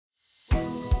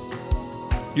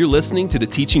You're listening to the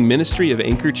teaching ministry of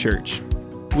Anchor Church.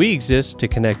 We exist to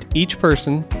connect each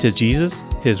person to Jesus,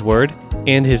 His Word,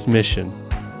 and His mission.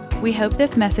 We hope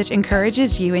this message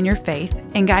encourages you in your faith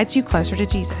and guides you closer to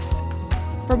Jesus.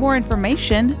 For more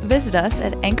information, visit us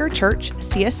at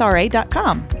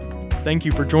anchorchurchcsra.com. Thank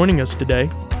you for joining us today.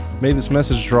 May this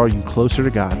message draw you closer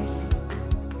to God.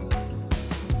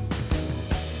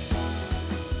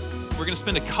 We're going to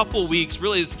spend a couple weeks,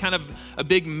 really it's kind of a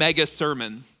big mega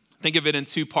sermon. Think of it in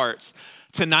two parts.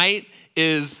 Tonight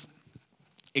is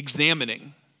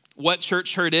examining what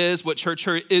church hurt is, what church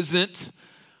hurt isn't,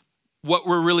 what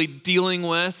we're really dealing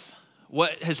with,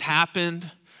 what has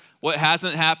happened, what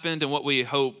hasn't happened, and what we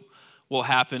hope will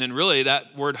happen. And really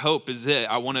that word hope is it.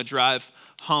 I want to drive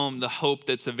home the hope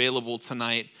that's available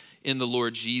tonight in the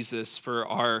Lord Jesus for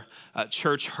our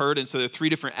church hurt. And so there are three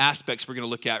different aspects we're going to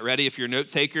look at. Ready? If you're a note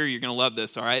taker, you're going to love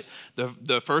this, all right?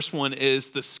 The first one is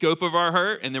the scope of our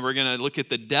hurt, and then we're going to look at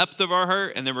the depth of our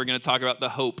hurt, and then we're going to talk about the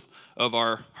hope of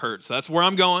our hurt. So that's where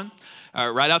I'm going,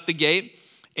 right out the gate.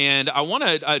 And I want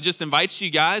to just invite you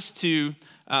guys to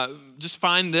just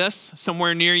find this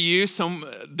somewhere near you.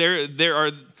 There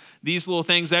are these little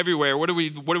things everywhere. What are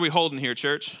we holding here,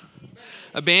 church?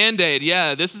 A Band-Aid,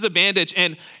 yeah, this is a bandage.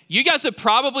 And you guys have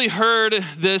probably heard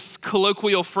this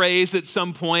colloquial phrase at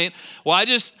some point. Well,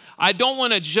 I don't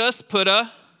want to just put a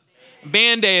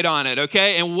Band-Aid on it,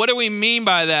 okay? And what do we mean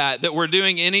by that? That we're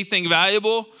doing anything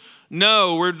valuable?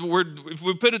 No, if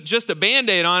we put just a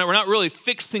Band-Aid on it, we're not really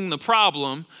fixing the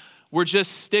problem. We're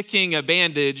just sticking a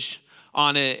bandage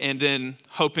on it and then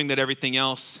hoping that everything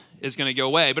else is going to go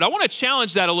away. But I want to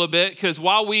challenge that a little bit, because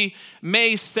while we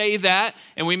may say that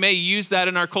and we may use that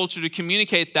in our culture to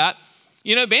communicate that,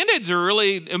 Band-Aids are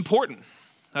really important.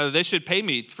 They should pay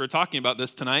me for talking about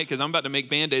this tonight, because I'm about to make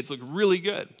Band-Aids look really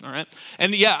good, all right?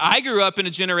 And yeah, I grew up in a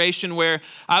generation where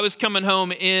I was coming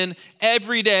home in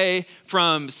every day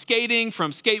from skating,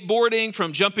 from skateboarding,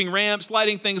 from jumping ramps,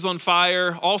 lighting things on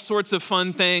fire, all sorts of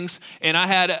fun things. And I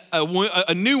had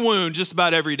a new wound just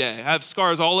about every day. I have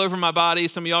scars all over my body.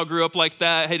 Some of y'all grew up like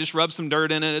that. Hey, just rub some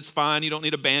dirt in it. It's fine. You don't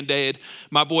need a Band-Aid.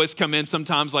 My boys come in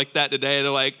sometimes like that today. They're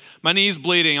like, my knee's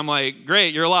bleeding. I'm like,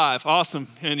 great, you're alive. Awesome.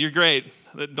 And you're great.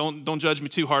 Don't judge me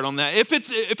too hard on that. If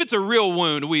it's a real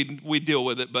wound, we deal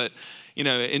with it. But,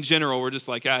 in general, we're just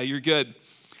like, you're good.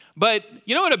 But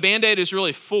you know what a Band-Aid is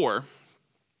really for?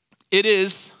 It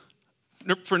is,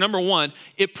 for number one,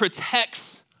 it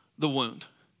protects the wound.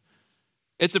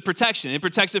 It's a protection. It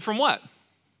protects it from what?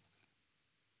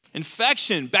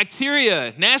 Infection,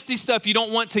 bacteria, nasty stuff you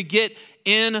don't want to get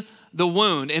in the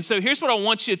wound. And so here's what I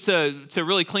want you to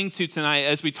really cling to tonight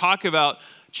as we talk about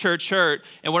church hurt.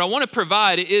 And what I want to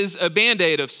provide is a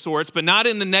Band-Aid of sorts, but not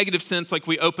in the negative sense like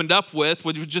we opened up with,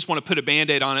 we just want to put a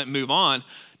Band-Aid on it and move on.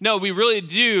 No, we really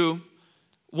do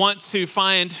want to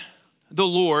find the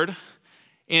Lord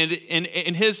and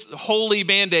His holy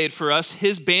Band-Aid for us,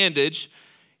 His bandage,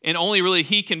 and only really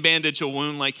He can bandage a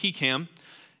wound like He can.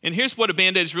 And here's what a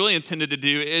Band-Aid is really intended to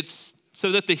do. It's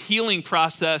so that the healing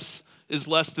process is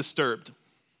less disturbed.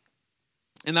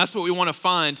 And that's what we want to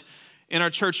find in our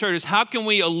church hurt, is how can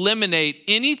we eliminate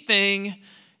anything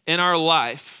in our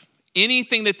life,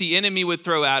 anything that the enemy would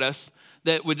throw at us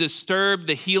that would disturb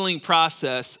the healing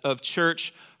process of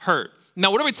church hurt.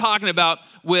 Now, what are we talking about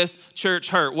with church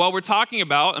hurt? Well, we're talking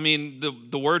about,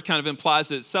 the word kind of implies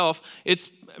it itself.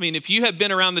 If you have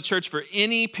been around the church for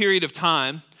any period of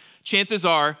time, chances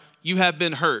are you have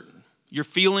been hurt. Your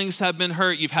feelings have been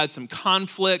hurt. You've had some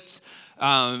conflict.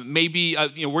 Maybe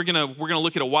we're gonna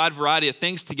look at a wide variety of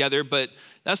things together, but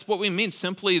that's what we mean.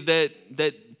 Simply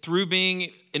that through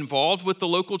being involved with the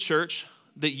local church,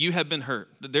 that you have been hurt.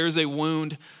 That there is a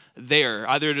wound there.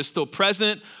 Either it is still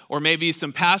present, or maybe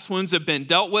some past wounds have been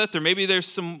dealt with, or maybe there's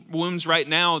some wounds right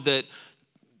now that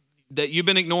you've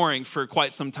been ignoring for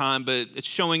quite some time, but it's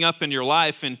showing up in your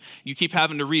life, and you keep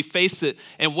having to reface it.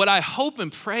 And what I hope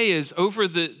and pray is over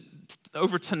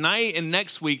tonight and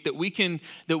next week that we can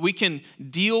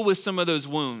deal with some of those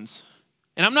wounds.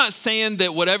 And I'm not saying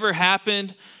that whatever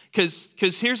happened,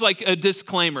 because here's like a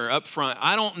disclaimer up front.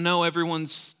 I don't know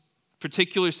everyone's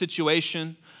particular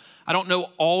situation. I don't know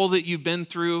all that you've been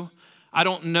through. I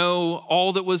don't know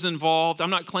all that was involved.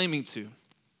 I'm not claiming to.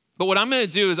 But what I'm going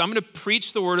to do is I'm going to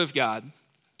preach the Word of God.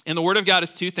 And the Word of God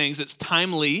is two things. It's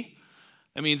timely.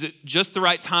 That means at just the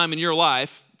right time in your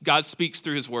life, God speaks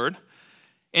through His Word.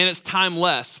 And it's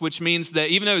timeless, which means that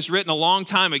even though it was written a long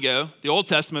time ago, the Old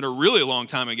Testament a really long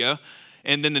time ago,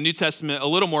 and then the New Testament a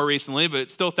little more recently, but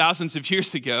still thousands of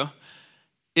years ago,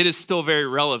 it is still very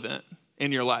relevant.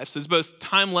 in your life. So it's both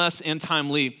timeless and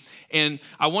timely. And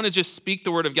I want to just speak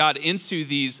the word of God into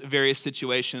these various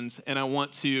situations, and I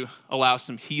want to allow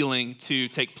some healing to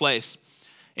take place.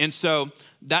 And so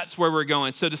that's where we're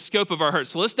going. So the scope of our hurt.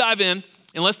 So let's dive in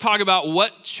and let's talk about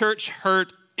what church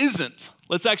hurt isn't.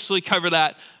 Let's actually cover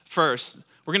that first.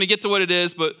 We're going to get to what it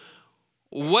is, but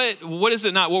what is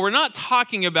it not? Well, we're not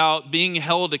talking about being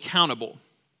held accountable,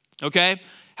 okay?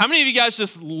 How many of you guys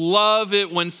just love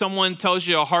it when someone tells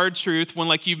you a hard truth, when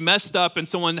like you've messed up and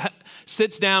someone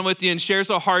sits down with you and shares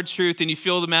a hard truth and you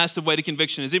feel the massive weight of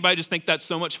conviction? Does anybody just think that's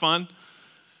so much fun?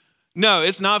 No,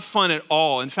 it's not fun at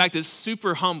all. In fact, it's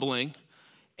super humbling.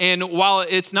 And while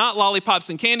it's not lollipops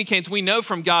and candy canes, we know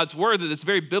from God's word that it's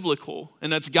very biblical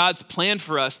and that's God's plan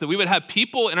for us, that we would have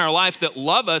people in our life that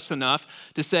love us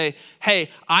enough to say, hey,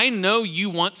 I know you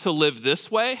want to live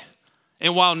this way.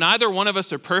 And while neither one of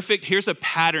us are perfect, here's a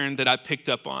pattern that I picked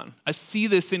up on. I see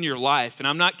this in your life, and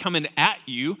I'm not coming at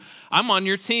you. I'm on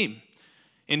your team.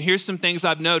 And here's some things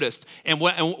I've noticed. And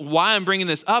why I'm bringing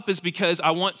this up is because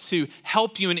I want to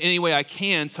help you in any way I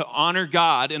can to honor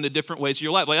God in the different ways of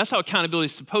your life. Like, that's how accountability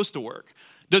is supposed to work.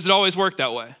 Does it always work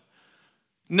that way?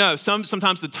 No,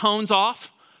 sometimes the tone's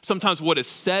off. Sometimes what is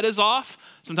said is off.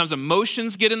 Sometimes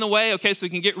emotions get in the way. Okay, so it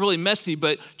can get really messy,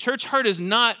 but church hurt is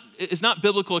not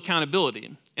biblical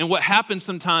accountability. And what happens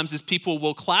sometimes is people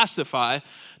will classify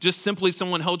just simply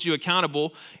someone held you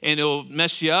accountable and it'll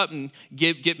mess you up and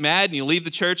get mad and you leave the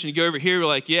church and you go over here, you're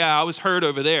like, yeah, I was hurt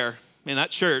over there in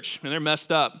that church and they're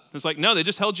messed up. It's like, no, they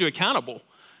just held you accountable.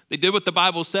 They did what the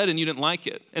Bible said and you didn't like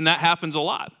it. And that happens a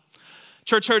lot.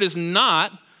 Church hurt is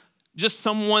not just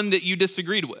someone that you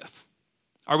disagreed with.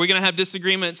 Are we going to have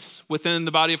disagreements within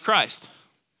the body of Christ?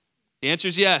 The answer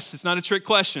is yes. It's not a trick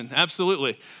question.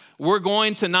 Absolutely. We're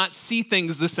going to not see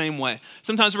things the same way.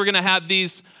 Sometimes we're going to have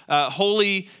these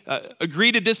holy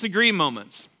agree to disagree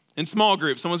moments in small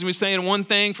groups. Someone's going to be saying one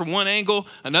thing from one angle,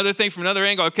 another thing from another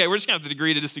angle. Okay, we're just going to have to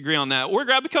agree to disagree on that. Or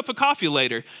grab a cup of coffee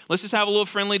later. Let's just have a little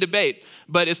friendly debate.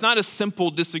 But it's not a simple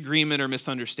disagreement or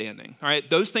misunderstanding. All right,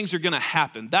 those things are going to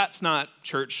happen. That's not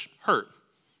church hurt.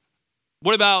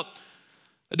 What about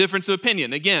a difference of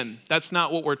opinion? Again, that's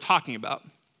not what we're talking about.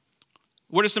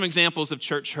 What are some examples of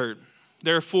church hurt?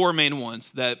 There are 4 main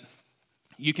ones that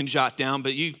you can jot down,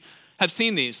 but you have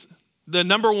seen these. The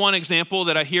number one example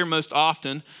that I hear most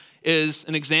often is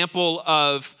an example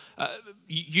of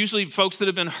usually folks that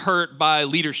have been hurt by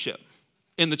leadership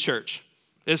in the church.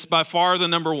 It's by far the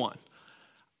number one.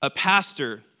 A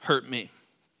pastor hurt me.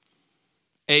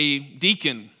 A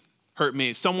deacon hurt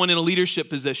me. Someone in a leadership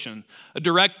position. A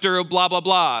director of blah, blah,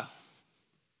 blah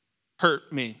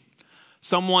hurt me.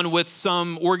 Someone with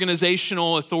some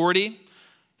organizational authority,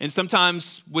 and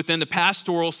sometimes within the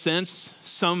pastoral sense,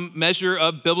 some measure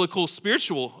of biblical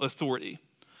spiritual authority.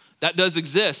 That does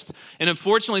exist. And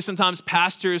unfortunately, sometimes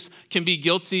pastors can be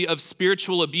guilty of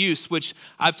spiritual abuse, which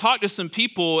I've talked to some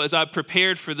people as I've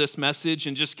prepared for this message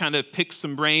and just kind of picked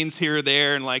some brains here or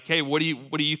there and like, hey, what do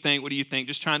you think? What do you think?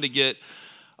 Just trying to get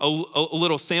a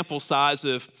little sample size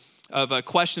of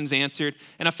questions answered.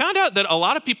 And I found out that a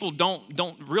lot of people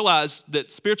don't realize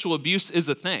that spiritual abuse is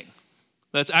a thing.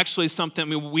 That's actually something, I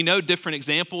mean, we know different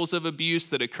examples of abuse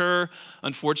that occur,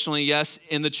 unfortunately, yes,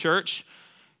 in the church.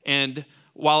 And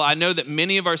while I know that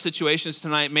many of our situations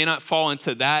tonight may not fall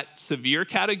into that severe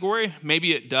category,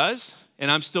 maybe it does. And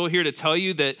I'm still here to tell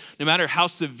you that no matter how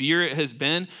severe it has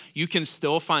been, you can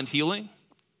still find healing.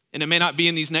 And it may not be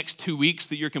in these next 2 weeks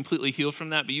that you're completely healed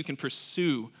from that, but you can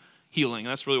pursue healing.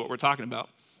 That's really what we're talking about.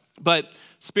 But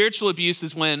spiritual abuse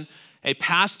is when a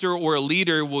pastor or a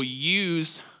leader will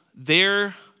use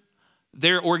their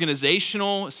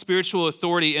organizational spiritual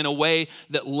authority in a way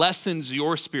that lessens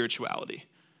your spirituality.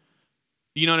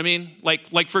 You know what I mean?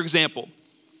 Like for example,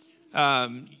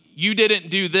 you didn't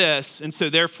do this, and so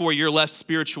therefore you're less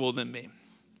spiritual than me.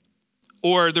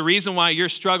 Or the reason why you're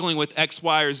struggling with X,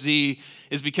 Y, or Z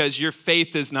is because your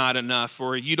faith is not enough,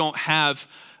 or you don't have,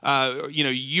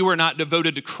 you are not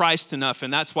devoted to Christ enough,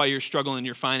 and that's why you're struggling in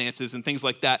your finances and things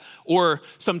like that. Or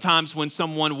sometimes when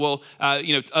someone will,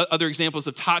 other examples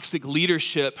of toxic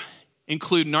leadership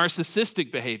include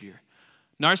narcissistic behavior.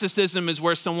 Narcissism is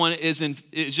where someone is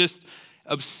just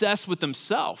obsessed with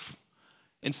themselves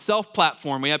and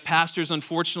self-platform. We have pastors,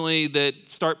 unfortunately, that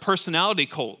start personality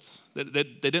cults. They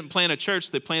didn't plant a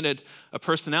church, they planted a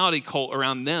personality cult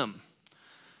around them.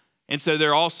 And so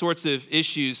there are all sorts of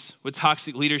issues with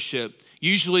toxic leadership.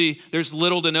 Usually there's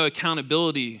little to no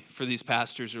accountability for these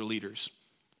pastors or leaders.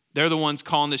 They're the ones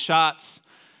calling the shots.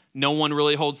 No one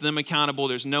really holds them accountable.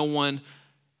 There's no one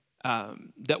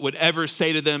that would ever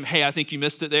say to them, hey, I think you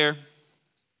missed it there.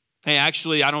 Hey,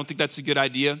 actually, I don't think that's a good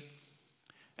idea.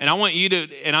 And I want you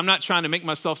to, and I'm not trying to make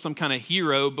myself some kind of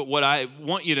hero, but what I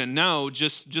want you to know,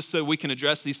 just so we can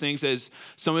address these things, as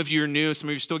some of you are new, some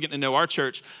of you are still getting to know our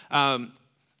church,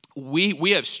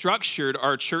 we have structured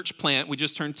our church plant. We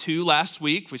just turned 2 last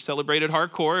week. We celebrated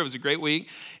hardcore. It was a great week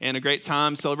and a great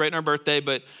time celebrating our birthday,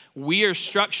 but we are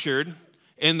structured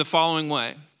in the following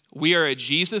way. We are a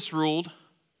Jesus-ruled,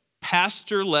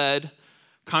 pastor-led,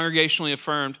 congregationally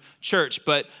affirmed church.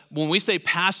 But when we say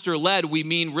pastor-led, we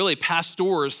mean really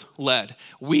pastors-led.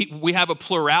 We have a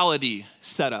plurality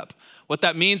set up. What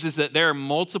that means is that there are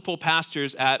multiple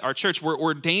pastors at our church. We're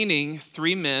ordaining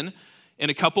 3 men in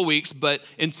a couple weeks, but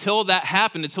until that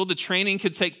happened, until the training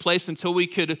could take place, until we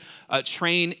could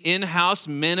train in-house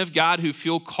men of God who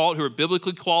feel called, who are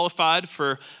biblically qualified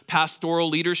for pastoral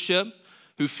leadership,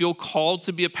 who feel called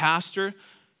to be a pastor,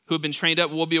 who have been trained up,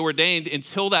 will be ordained.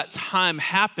 Until that time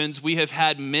happens, we have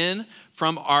had men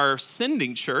from our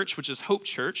sending church, which is Hope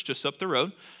Church, just up the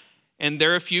road, and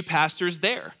there are a few pastors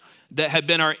there that have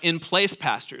been our in-place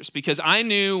pastors, because I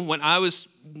knew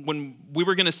when we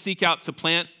were going to seek out to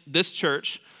plant this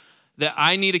church that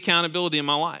I need accountability in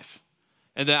my life,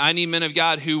 and that I need men of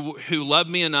God who love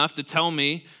me enough to tell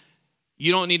me,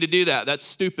 you don't need to do that. That's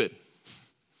stupid,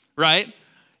 right?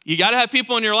 You got to have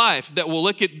people in your life that will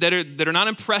look at, that are not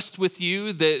impressed with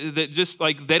you, that just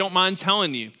like, they don't mind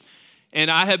telling you.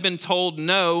 And I have been told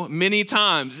no many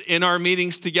times in our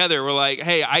meetings together. We're like,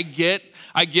 hey, I get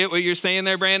what you're saying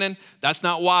there, Brandon. That's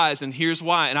not wise, and here's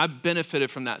why. And I've benefited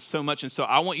from that so much. And so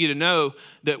I want you to know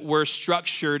that we're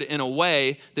structured in a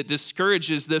way that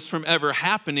discourages this from ever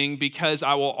happening, because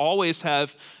I will always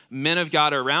have men of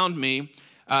God around me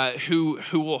who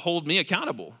will hold me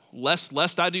accountable,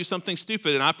 lest I do something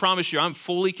stupid. And I promise you, I'm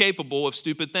fully capable of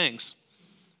stupid things,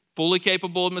 fully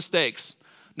capable of mistakes.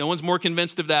 No one's more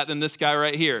convinced of that than this guy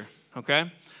right here,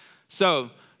 okay?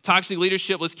 So, toxic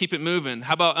leadership, let's keep it moving.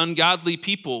 How about ungodly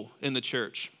people in the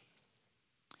church?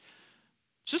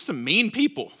 Just some mean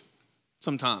people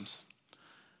sometimes.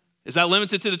 Is that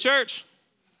limited to the church?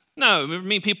 No, we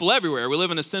mean people everywhere. We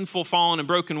live in a sinful, fallen, and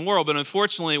broken world, but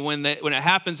unfortunately, when it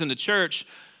happens in the church,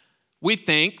 we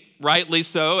think, rightly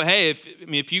so, hey,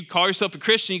 if you call yourself a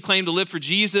Christian, you claim to live for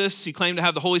Jesus, you claim to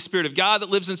have the Holy Spirit of God that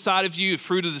lives inside of you,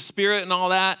 fruit of the Spirit and all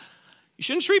that, you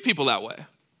shouldn't treat people that way.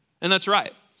 And that's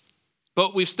right.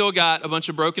 But we've still got a bunch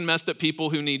of broken, messed up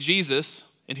people who need Jesus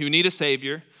and who need a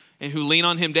Savior and who lean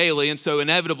on Him daily. And so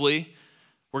inevitably,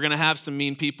 we're going to have some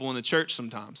mean people in the church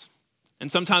sometimes.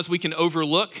 And sometimes we can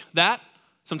overlook that.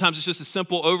 Sometimes it's just a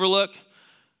simple overlook.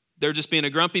 They're just being a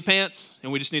grumpy pants,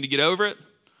 and we just need to get over it.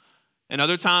 And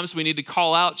other times we need to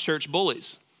call out church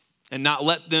bullies and not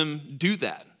let them do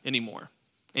that anymore.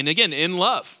 And again, in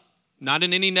love, not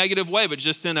in any negative way, but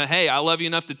just in a, hey, I love you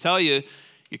enough to tell you,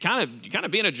 you're kind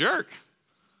of being a jerk,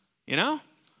 you know?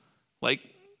 Like,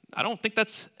 I don't think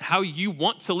that's how you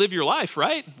want to live your life,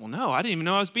 right? Well, no, I didn't even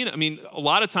know a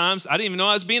lot of times I didn't even know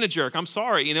I was being a jerk. I'm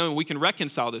sorry, and we can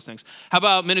reconcile those things. How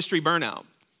about ministry burnout?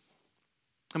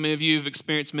 How many of you have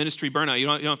experienced ministry burnout? You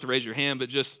don't have to raise your hand, but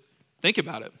just think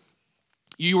about it.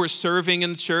 You were serving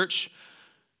in the church.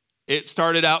 It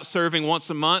started out serving once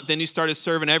a month. Then you started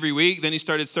serving every week. Then you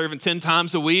started serving 10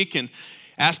 times a week and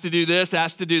asked to do this,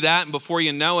 asked to do that. And before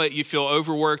you know it, you feel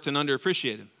overworked and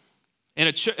underappreciated.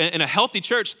 And a healthy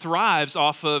church thrives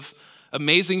off of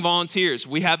amazing volunteers.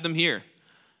 We have them here.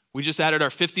 We just added our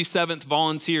 57th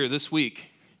volunteer this week.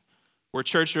 We're a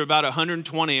church of about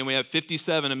 120, and we have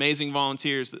 57 amazing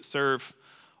volunteers that serve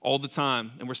all the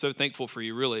time. And we're so thankful for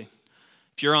you, really.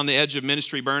 If you're on the edge of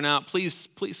ministry burnout,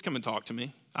 please come and talk to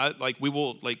me. We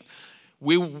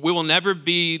will never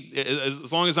be,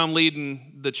 as long as I'm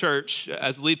leading the church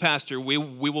as lead pastor, we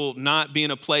will not be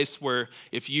in a place where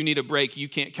if you need a break, you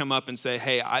can't come up and say,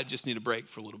 hey, I just need a break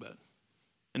for a little bit.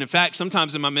 And in fact,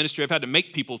 sometimes in my ministry, I've had to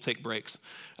make people take breaks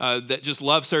that just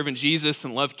love serving Jesus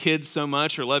and love kids so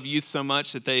much or love youth so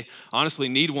much that they honestly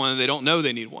need one and they don't know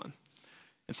they need one.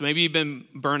 And so maybe you've been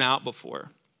burnt out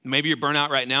before. Maybe you're burnt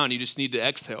out right now and you just need to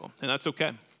exhale, and that's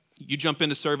okay. You jump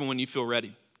into serving when you feel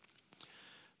ready.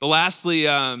 But lastly,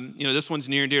 this one's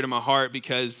near and dear to my heart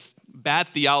because bad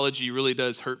theology really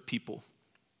does hurt people.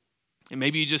 And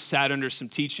maybe you just sat under some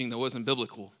teaching that wasn't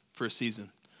biblical for a season.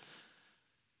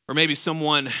 Or maybe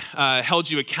someone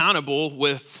held you accountable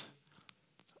with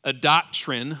a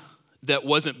doctrine that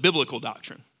wasn't biblical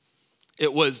doctrine.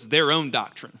 It was their own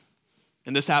doctrine.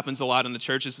 And this happens a lot in the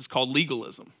church. This is called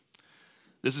legalism.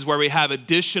 This is where we have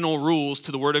additional rules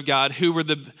to the Word of God. Who were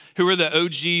the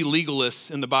OG legalists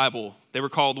in the Bible? They were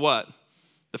called what?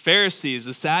 The Pharisees,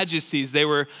 the Sadducees. They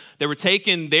were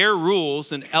taking their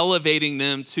rules and elevating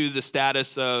them to the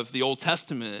status of the Old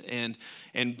Testament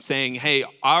and saying, hey,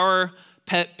 our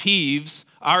pet peeves,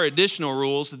 our additional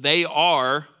rules, they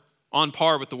are on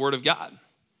par with the Word of God.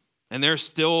 And there are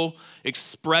still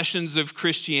expressions of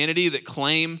Christianity that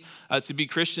claim to be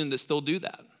Christian that still do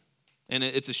that. And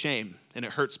it's a shame, and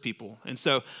it hurts people. And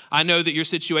so I know that your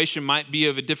situation might be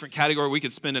of a different category. We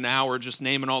could spend an hour just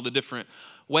naming all the different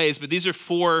ways, but these are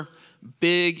 4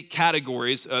 big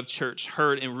categories of church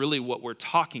hurt and really what we're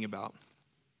talking about.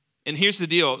 And here's the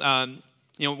deal.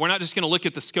 We're not just going to look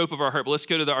at the scope of our hurt, but let's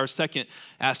go to our second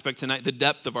aspect tonight, the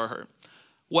depth of our hurt.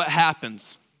 What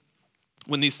happens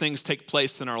when these things take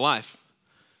place in our life?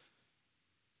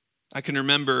 I can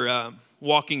remember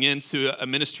walking into a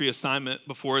ministry assignment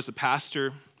before as a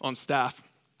pastor on staff.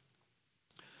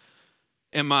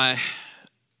 And my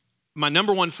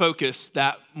number one focus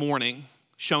that morning,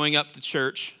 showing up to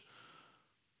church,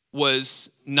 was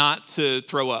not to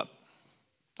throw up.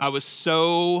 I was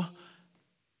so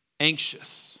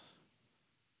anxious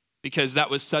because that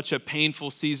was such a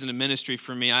painful season of ministry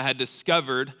for me. I had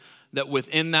discovered that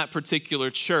within that particular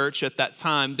church at that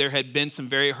time, there had been some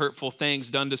very hurtful things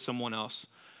done to someone else.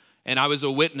 And I was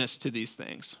a witness to these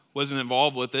things. Wasn't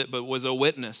involved with it, but was a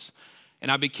witness.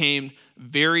 And I became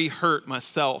very hurt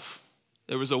myself.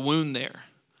 There was a wound there.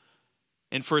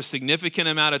 And for a significant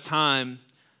amount of time,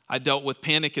 I dealt with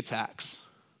panic attacks.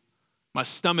 My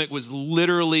stomach was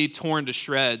literally torn to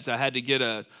shreds. I had to get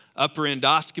an upper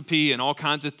endoscopy and all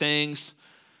kinds of things.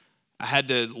 I had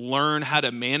to learn how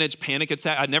to manage panic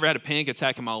attack. I'd never had a panic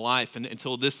attack in my life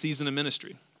until this season of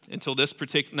ministry, until this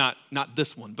particular, not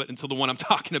this one, but until the one I'm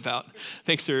talking about.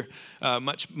 Things are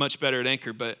much better at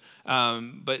Anchor. But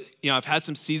I've had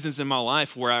some seasons in my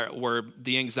life where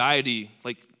the anxiety,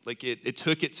 it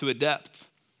took it to a depth.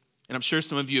 And I'm sure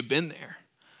some of you have been there.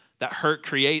 That hurt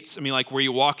creates, where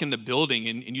you walk in the building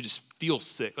and you just feel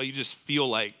sick. You just feel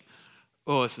like,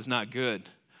 oh, this is not good.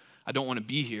 I don't want to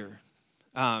be here.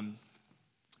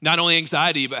 Not only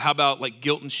anxiety, but how about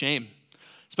guilt and shame,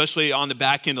 especially on the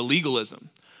back end of legalism.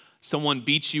 Someone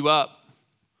beats you up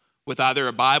with either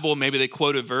a Bible, maybe they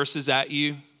quoted verses at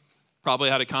you,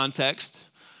 probably out of context,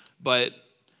 but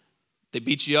they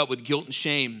beat you up with guilt and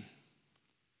shame.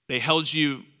 They held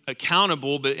you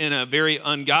accountable, but in a very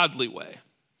ungodly way.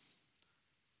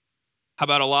 How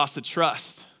about a loss of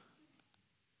trust?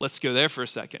 Let's go there for a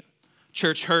second.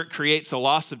 Church hurt creates a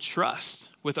loss of trust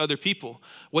with other people.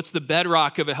 What's the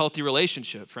bedrock of a healthy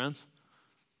relationship, friends?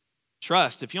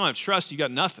 Trust. If you don't have trust, you got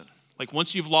nothing.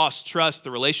 Once you've lost trust, the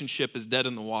relationship is dead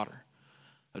in the water.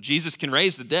 Now, Jesus can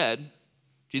raise the dead.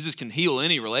 Jesus can heal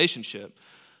any relationship.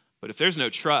 But if there's no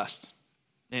trust,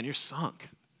 man, you're sunk.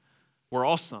 We're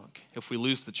all sunk if we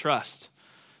lose the trust.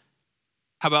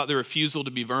 How about the refusal to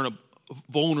be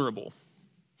vulnerable?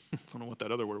 I don't know what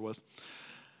that other word was.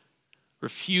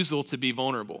 Refusal to be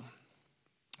vulnerable.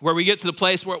 Where we get to the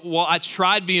place where, I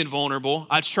tried being vulnerable.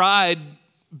 I tried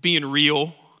being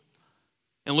real.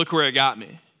 And look where it got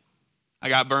me. I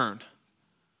got burned.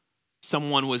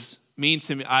 Someone was mean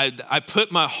to me. I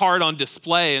put my heart on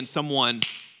display and someone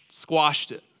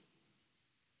squashed it.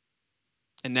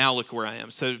 And now look where I am.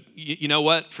 So you know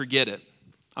what? Forget it.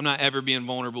 I'm not ever being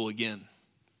vulnerable again.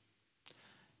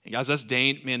 And guys, that's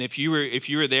dangerous. Man, if you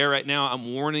were there right now,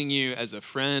 I'm warning you as a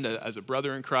friend, as a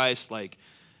brother in Christ,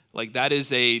 that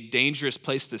is a dangerous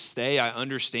place to stay. I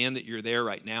understand that you're there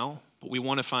right now, but we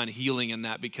want to find healing in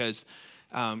that because,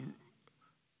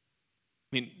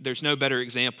 there's no better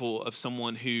example of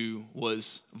someone who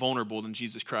was vulnerable than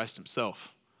Jesus Christ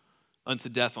himself unto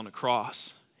death on a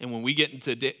cross. And when we get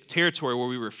into territory where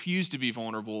we refuse to be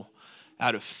vulnerable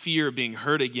out of fear of being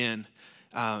hurt again,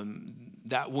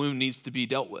 that wound needs to be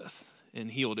dealt with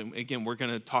and healed. And again, we're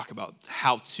going to talk about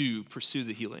how to pursue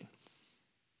the healing.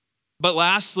 But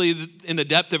lastly, in the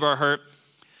depth of our hurt,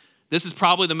 this is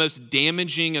probably the most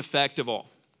damaging effect of all.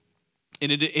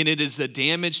 And it is the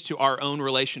damage to our own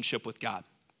relationship with God.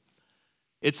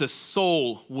 It's a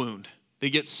soul wound. They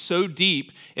get so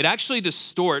deep, it actually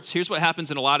distorts. Here's what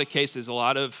happens in a lot of cases. A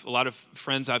lot of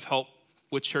friends I've helped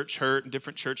with church hurt and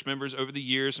different church members over the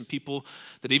years and people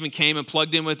that even came and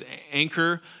plugged in with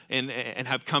Anchor and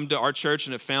have come to our church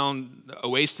and have found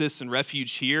oasis and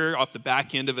refuge here off the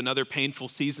back end of another painful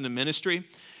season of ministry.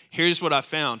 Here's what I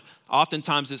found.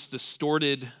 Oftentimes it's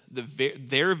distorted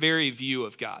their very view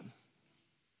of God.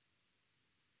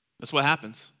 That's what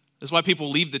happens. That's why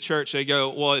people leave the church. They go,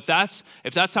 well, if that's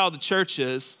how the church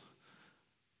is,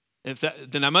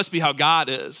 then that must be how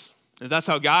God is. If that's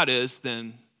how God is,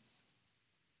 then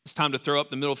it's time to throw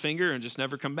up the middle finger and just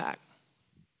never come back.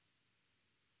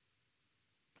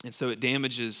 And so it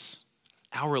damages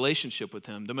our relationship with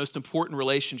him, the most important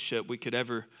relationship we could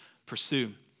ever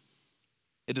pursue.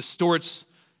 It distorts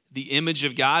the image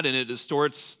of God, and it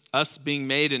distorts us being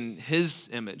made in his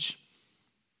image.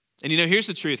 And here's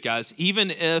the truth, guys.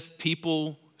 Even if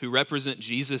people who represent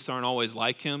Jesus aren't always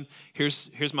like him,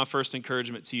 here's my first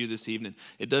encouragement to you this evening.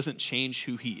 It doesn't change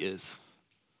who he is.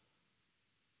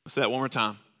 I'll say that one more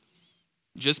time.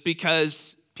 Just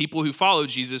because people who follow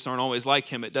Jesus aren't always like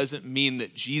him, it doesn't mean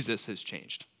that Jesus has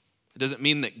changed. It doesn't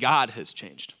mean that God has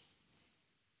changed.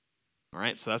 All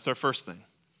right, so that's our first thing.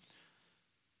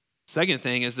 Second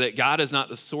thing is that God is not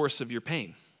the source of your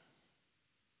pain.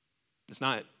 It's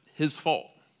not his fault.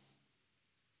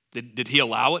 Did he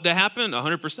allow it to happen?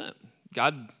 100%.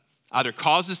 God either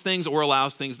causes things or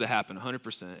allows things to happen,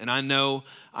 100%. And I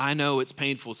know it's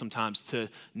painful sometimes to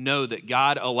know that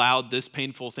God allowed this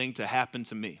painful thing to happen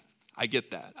to me. I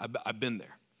get that. I've been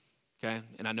there, okay?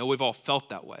 And I know we've all felt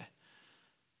that way.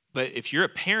 But if you're a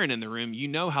parent in the room, you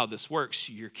know how this works.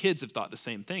 Your kids have thought the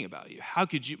same thing about you.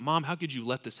 Mom, how could you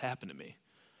let this happen to me?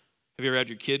 Have you ever had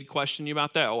your kid question you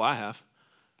about that? Oh, I have.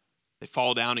 They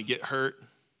fall down and get hurt.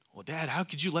 Well, Dad, how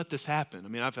could you let this happen? I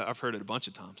mean, I've heard it a bunch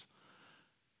of times.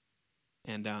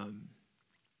 And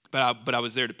but I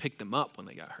was there to pick them up when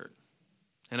they got hurt,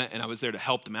 and I was there to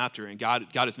help them after. And God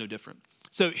is no different.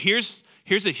 So here's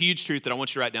a huge truth that I want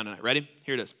you to write down tonight. Ready?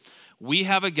 Here it is. We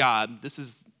have a God. This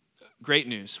is great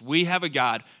news. We have a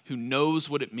God who knows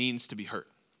what it means to be hurt.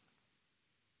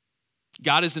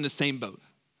 God is in the same boat.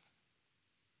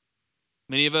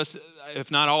 Many of us, if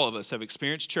not all of us, have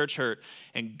experienced church hurt,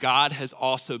 and God has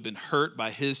also been hurt by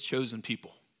his chosen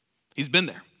people. He's been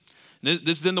there.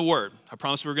 This is in the Word. I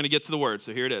promise we're going to get to the Word,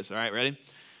 so here it is. All right, ready?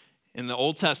 In the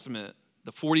Old Testament,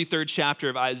 the 43rd chapter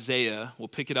of Isaiah, we'll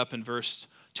pick it up in verse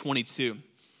 22.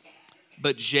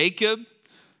 But Jacob,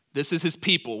 this is his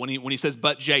people. When he says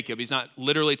but Jacob, he's not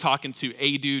literally talking to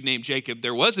a dude named Jacob.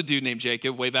 There was a dude named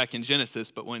Jacob way back in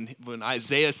Genesis, but when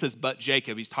Isaiah says but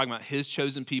Jacob, he's talking about his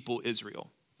chosen people, Israel,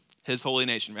 his holy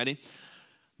nation. Ready?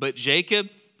 But Jacob,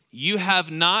 you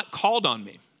have not called on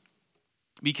me,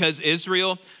 because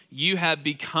Israel, you have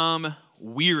become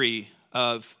weary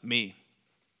of me.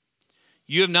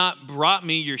 You have not brought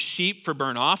me your sheep for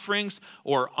burnt offerings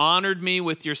or honored me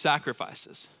with your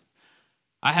sacrifices.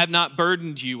 I have not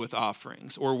burdened you with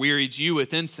offerings or wearied you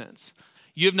with incense.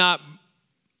 You have not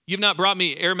brought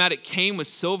me aromatic cane with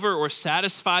silver or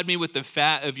satisfied me with the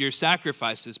fat of your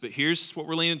sacrifices. But here's what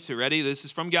we're leaning to. Ready? This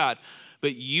is from God.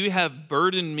 But you have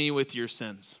burdened me with your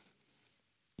sins.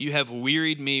 You have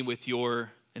wearied me with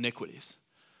your iniquities.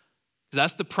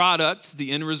 That's the product,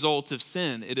 the end result of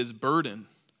sin. It is burden.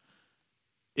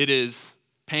 It is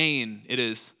pain. It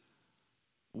is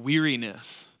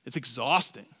weariness. It's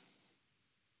exhausting.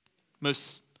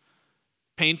 Most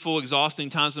painful,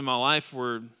 exhausting times in my life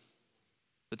were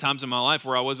the times in my life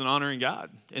where I wasn't honoring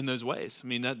God in those ways. I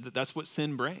mean, that's what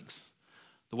sin brings.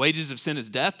 The wages of sin is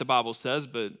death, the Bible says,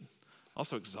 but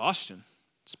also exhaustion,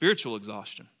 spiritual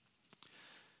exhaustion.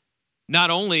 Not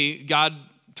only God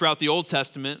throughout the Old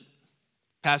Testament,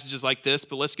 passages like this,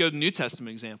 but let's go to the New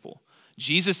Testament example.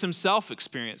 Jesus himself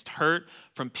experienced hurt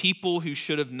from people who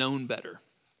should have known better.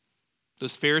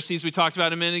 Those Pharisees we talked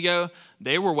about a minute ago,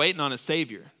 they were waiting on a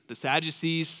Savior. The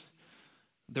Sadducees,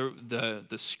 the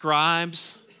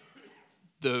scribes,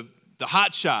 the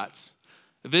hotshots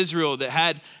of Israel that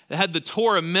had the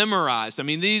Torah memorized. I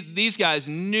mean, these guys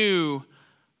knew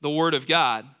the Word of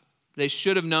God. They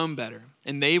should have known better.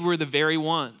 And they were the very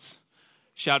ones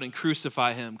shouting,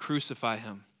 "Crucify him, crucify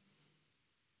him."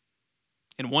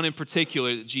 And one in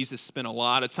particular that Jesus spent a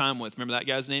lot of time with, remember that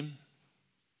guy's name?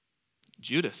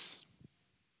 Judas.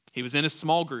 He was in a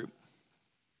small group.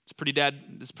 It's a pretty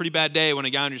bad day when a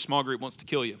guy in your small group wants to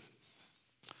kill you.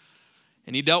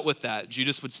 And he dealt with that.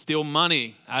 Judas would steal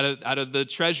money out of the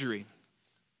treasury.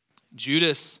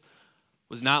 Judas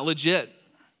was not legit,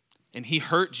 and he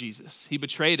hurt Jesus. He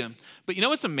betrayed him. But you know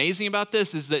what's amazing about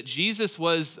this is that Jesus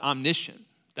was omniscient.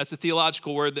 That's a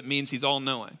theological word that means he's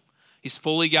all-knowing. He's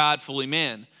fully God, fully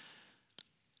man.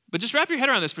 But just wrap your head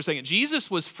around this for a second.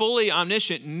 Jesus was fully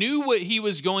omniscient, knew what he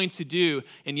was going to do,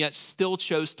 and yet still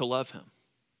chose to love him.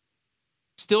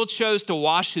 Still chose to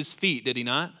wash his feet, did he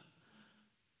not?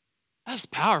 That's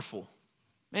powerful.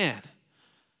 Man.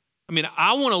 I mean,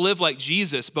 I want to live like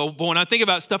Jesus, but when I think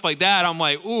about stuff like that, I'm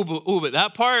like, but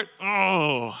that part,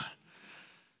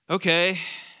 okay,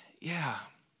 yeah.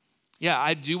 Yeah,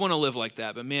 I do want to live like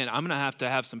that, but man, I'm going to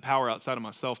have some power outside of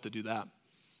myself to do that.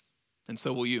 And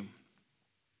so will you.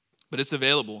 But it's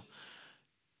available.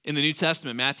 In the New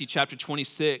Testament, Matthew chapter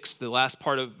 26, the last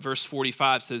part of verse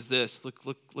 45 says this.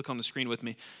 Look on the screen with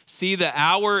me. See, the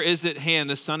hour is at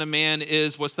hand. The Son of Man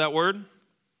is, what's that word?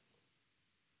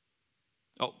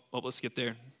 Oh, let's get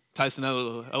there. Tyson,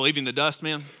 leaving the dust,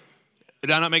 man.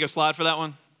 Did I not make a slide for that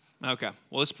one? Okay,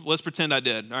 well, let's pretend I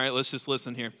did. All right, let's just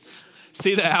listen here.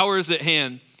 See, the hour is at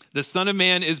hand. The Son of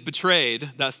Man is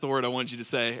betrayed. That's the word I wanted you to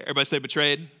say. Everybody say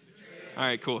betrayed? All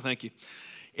right, cool, thank you.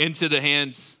 Into the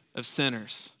hands of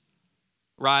sinners.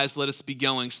 Rise, let us be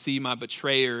going. See, my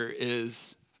betrayer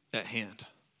is at hand.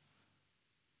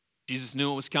 Jesus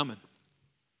knew it was coming,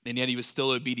 and yet he was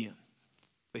still obedient.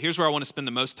 But here's where I want to spend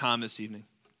the most time this evening.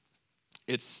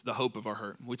 It's the hope of our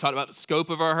hurt. We talked about the scope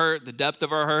of our hurt, the depth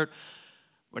of our hurt,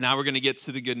 but now we're going to get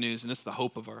to the good news, and it's the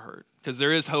hope of our hurt. Because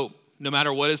there is hope. No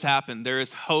matter what has happened, there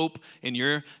is hope in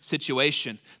your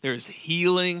situation. There is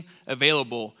healing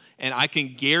available, and I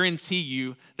can guarantee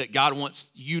you that God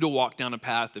wants you to walk down a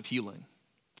path of healing.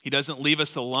 He doesn't leave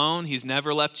us alone. He's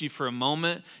never left you for a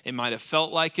moment. It might have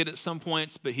felt like it at some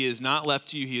points, but he has not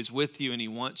left you. He is with you, and he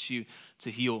wants you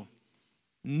to heal.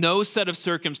 No set of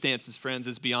circumstances, friends,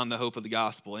 is beyond the hope of the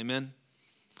gospel. Amen?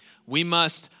 We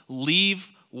must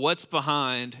leave what's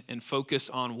behind and focus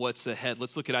on what's ahead.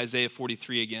 Let's look at Isaiah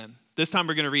 43 again. This time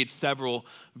we're going to read several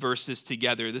verses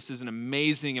together. This is an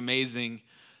amazing, amazing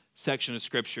section of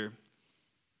scripture.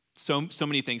 So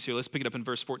many things here. Let's pick it up in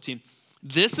verse 14.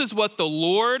 This is what the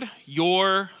Lord,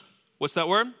 what's that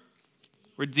word?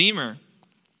 Redeemer.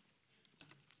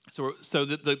 So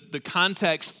the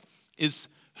context is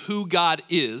who God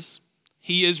is.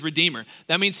 He is Redeemer.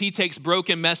 That means he takes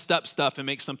broken, messed up stuff and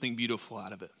makes something beautiful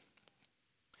out of it.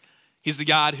 He's the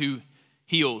God who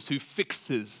heals, who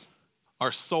fixes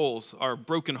our souls, our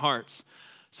broken hearts.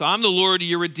 So I'm the Lord,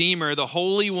 your Redeemer, the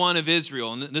Holy One of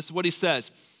Israel. And this is what he says.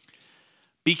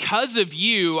 Because of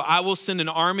you, I will send an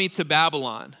army to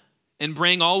Babylon and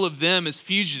bring all of them as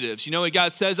fugitives. You know what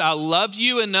God says? I love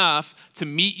you enough to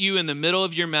meet you in the middle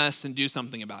of your mess and do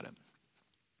something about it.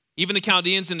 Even the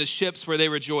Chaldeans in the ships where they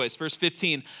rejoice. Verse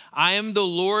 15, I am the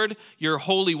Lord, your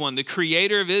Holy One, the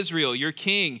Creator of Israel, your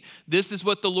King. This is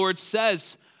what the Lord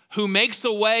says, who makes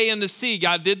a way in the sea.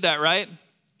 God did that, right?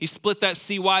 He split that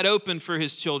sea wide open for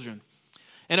his children.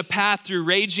 And a path through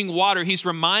raging water. He's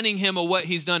reminding him of what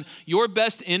he's done. Your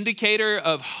best indicator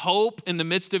of hope in the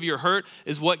midst of your hurt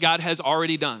is what God has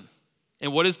already done.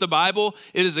 And what is the Bible?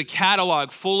 It is a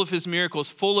catalog full of his miracles,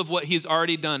 full of what he's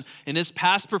already done. And his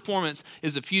past performance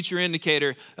is a future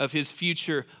indicator of his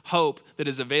future hope that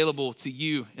is available to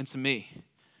you and to me.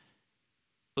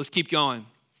 Let's keep going.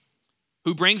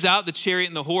 Who brings out the chariot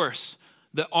and the horse?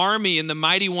 The army and the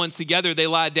mighty one together, they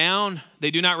lie down,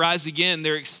 they do not rise again.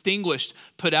 They're extinguished,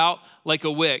 put out like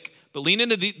a wick. But lean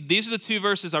into these are the two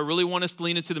verses I really want us to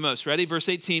lean into the most. Ready? Verse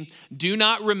 18, do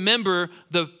not remember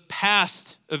the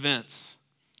past events.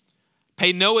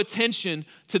 Pay no attention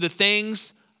to the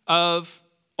things of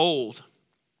old.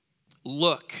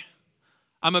 Look,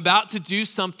 I'm about to do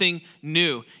something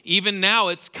new. Even now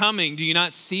it's coming. Do you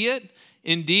not see it?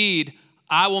 Indeed,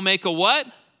 I will make a what?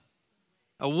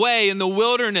 A way in the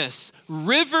wilderness,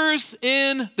 rivers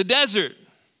in the desert.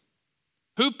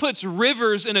 Who puts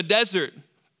rivers in a desert?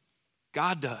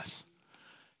 God does.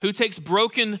 Who takes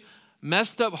broken,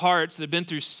 messed up hearts that have been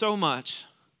through so much,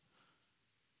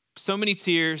 so many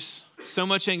tears, so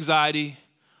much anxiety,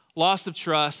 loss of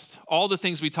trust, all the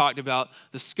things we talked about,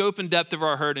 the scope and depth of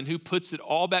our hurt, and who puts it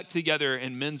all back together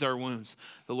and mends our wounds?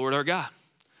 The Lord our God.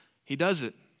 He does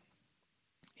it.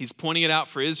 He's pointing it out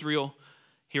for Israel.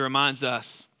 He reminds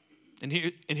us. And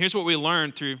here's what we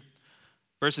learned through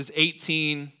verses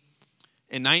 18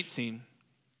 and 19.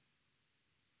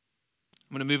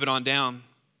 I'm going to move it on down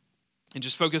and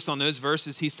just focus on those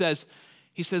verses. He says,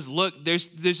 look, there's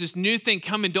this new thing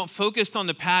coming. Don't focus on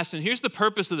the past. And here's the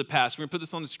purpose of the past. We're going to put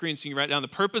this on the screen so you can write it down. The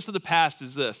purpose of the past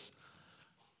is this.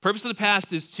 The purpose of the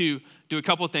past is to do a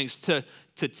couple of things, to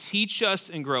teach us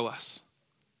and grow us.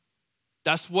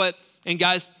 That's what, and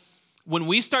guys, when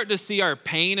we start to see our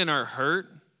pain and our hurt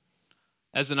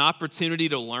as an opportunity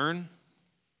to learn,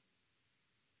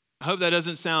 I hope that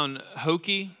doesn't sound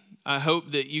hokey. I hope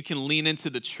that you can lean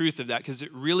into the truth of that, because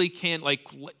it really can, like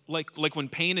when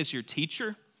pain is your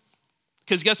teacher.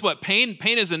 Because guess what? Pain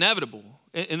is inevitable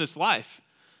in this life.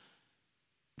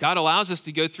 God allows us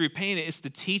to go through pain. It's to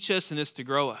teach us and it's to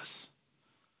grow us.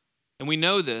 And we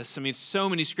know this. I mean, so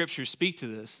many scriptures speak to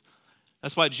this.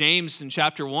 That's why James in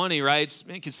chapter 1, he writes,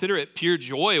 man, consider it pure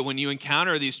joy when you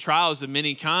encounter these trials of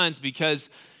many kinds, because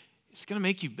it's going to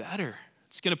make you better.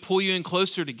 It's going to pull you in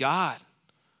closer to God.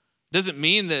 It doesn't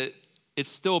mean that it's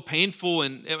still painful,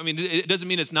 and I mean, it doesn't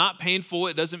mean it's not painful.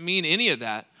 It doesn't mean any of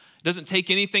that. It doesn't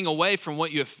take anything away from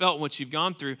what you have felt, what you've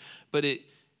gone through, but it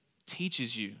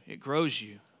teaches you, it grows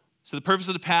you. So the purpose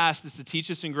of the past is to teach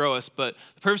us and grow us, but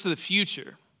the purpose of the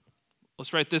future,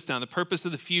 let's write this down. The purpose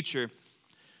of the future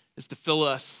is to fill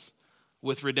us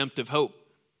with redemptive hope.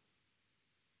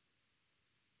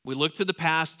 We look to the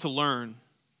past to learn,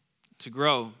 to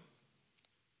grow.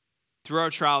 Through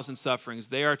our trials and sufferings,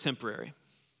 they are temporary.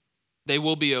 They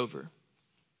will be over.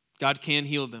 God can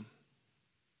heal them.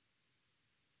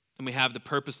 And we have the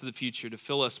purpose of the future to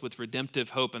fill us with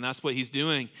redemptive hope. And that's what he's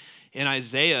doing in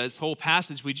Isaiah, this whole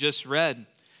passage we just read.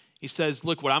 He says,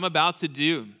 look, what I'm about to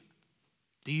do,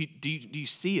 do you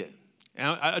see it? And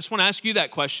I just want to ask you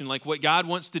that question, like what God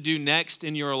wants to do next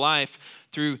in your life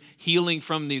through healing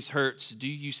from these hurts. Do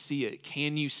you see it?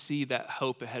 Can you see that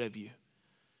hope ahead of you?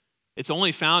 It's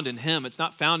only found in him. It's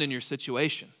not found in your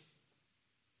situation.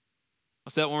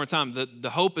 I'll say that one more time. The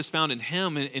hope is found in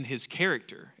him and in his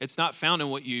character. It's not found in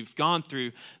what you've gone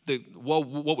through.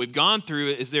 What we've gone through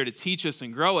is there to teach us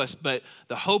and grow us, but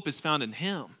the hope is found in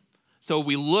him. So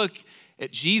we look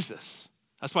at Jesus.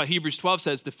 That's why Hebrews 12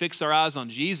 says to fix our eyes on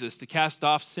Jesus, to cast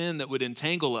off sin that would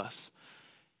entangle us,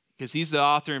 because he's the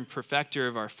author and perfecter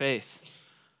of our faith.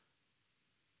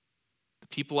 The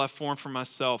people I formed for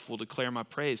myself will declare my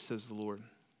praise, says the Lord,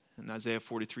 in Isaiah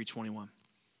 43:21.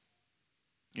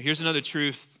 Here's another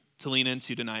truth to lean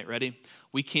into tonight. Ready?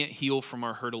 We can't heal from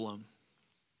our hurt alone.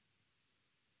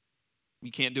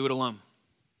 You can't do it alone.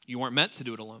 You weren't meant to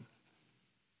do it alone.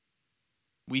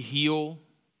 We heal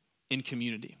in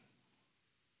community.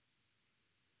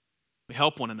 We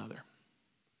help one another.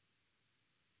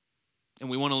 And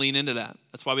we want to lean into that.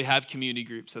 That's why we have community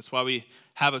groups. That's why we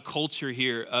have a culture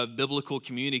here of biblical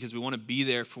community, because we want to be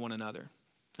there for one another.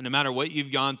 And no matter what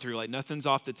you've gone through, like nothing's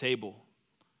off the table.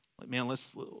 Like, man,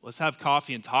 let's have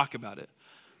coffee and talk about it.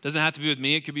 It doesn't have to be with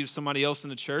me. It could be with somebody else in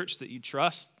the church that you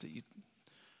trust, that you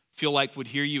feel like would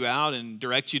hear you out and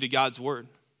direct you to God's word.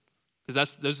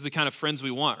 Because those are the kind of friends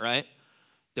we want, right?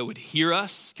 That would hear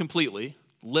us completely,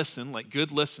 listen like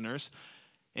good listeners,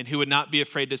 and who would not be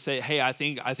afraid to say, hey, I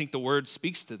think the word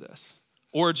speaks to this.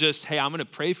 Or just, hey, I'm going to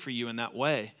pray for you in that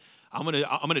way. I'm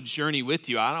going to journey with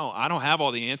you. I don't have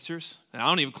all the answers, and I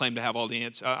don't even claim to have all the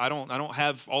answers. I don't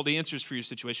have all the answers for your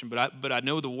situation, but I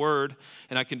know the word,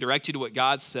 and I can direct you to what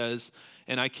God says,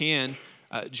 and I can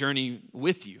journey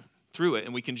with you through it,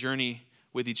 and we can journey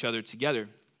with each other together.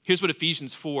 Here's what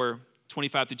Ephesians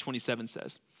 4:25-27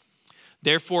 says.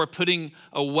 Therefore, putting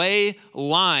away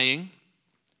lying,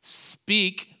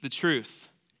 speak the truth,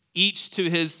 each to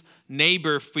his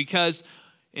neighbor, because,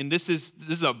 and this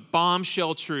is a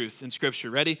bombshell truth in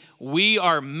Scripture. Ready? We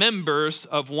are members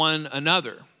of one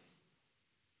another.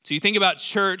 So you think about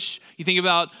church, you think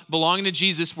about belonging to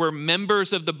Jesus, we're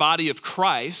members of the body of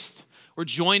Christ. We're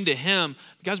joined to him.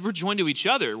 Guys, we're joined to each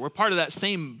other. We're part of that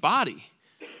same body.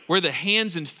 We're the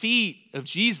hands and feet of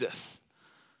Jesus.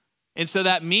 And so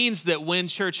that means that when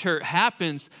church hurt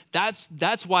happens,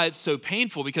 that's why it's so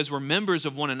painful, because we're members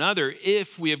of one another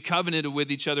if we have covenanted with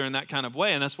each other in that kind of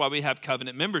way. And that's why we have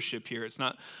covenant membership here. It's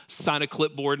not sign a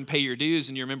clipboard and pay your dues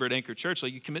and you're a member at Anchor Church.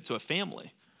 Like, you commit to a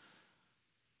family.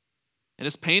 And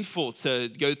it's painful to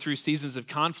go through seasons of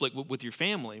conflict with your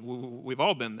family. We've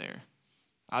all been there.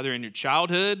 Either in your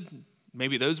childhood,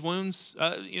 maybe those wounds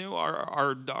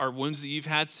are wounds that you've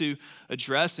had to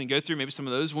address and go through. Maybe some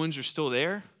of those wounds are still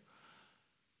there.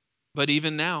 But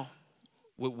even now,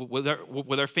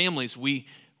 with our families,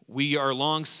 we are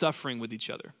long suffering with each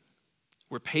other.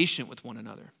 We're patient with one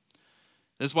another.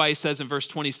 That's why he says in verse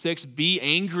 26, be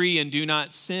angry and do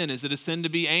not sin. Is it a sin to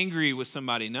be angry with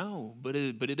somebody? No, but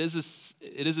it is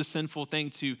a sinful thing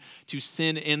to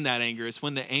sin in that anger. It's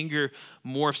when the anger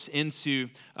morphs into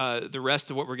the rest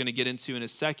of what we're going to get into in a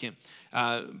second.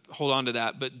 Hold on to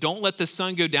that. But don't let the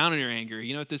sun go down in your anger.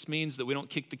 You know what this means? That we don't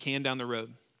kick the can down the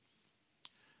road.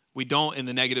 We don't, in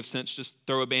the negative sense, just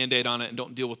throw a Band-Aid on it and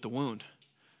don't deal with the wound.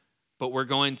 But we're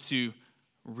going to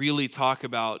really talk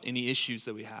about any issues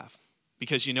that we have.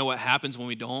 Because you know what happens when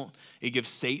we don't? It gives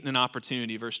Satan an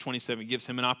opportunity. Verse 27 gives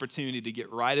him an opportunity to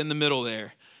get right in the middle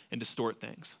there and distort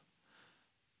things.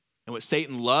 And what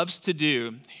Satan loves to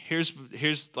do, here's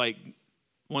like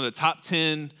one of the top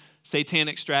 10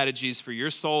 satanic strategies for your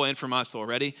soul and for my soul.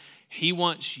 Ready? He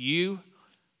wants you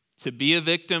to be a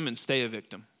victim and stay a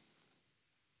victim.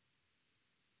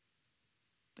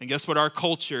 And guess what our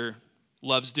culture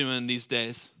loves doing these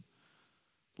days?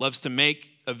 Loves to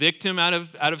make a victim out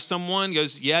of someone.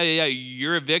 Goes, yeah,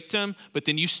 you're a victim, but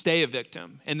then you stay a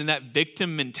victim. And then that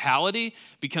victim mentality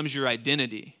becomes your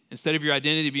identity. Instead of your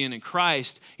identity being in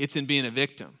Christ, it's in being a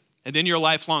victim. And then you're a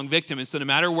lifelong victim. And so no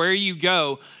matter where you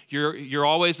go, you're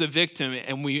always a victim.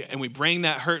 And we bring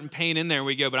that hurt and pain in there and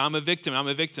we go, but I'm a victim.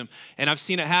 And I've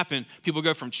seen it happen. People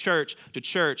go from church to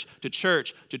church to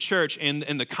church to church.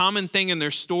 And the common thing in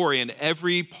their story in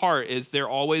every part is they're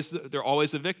always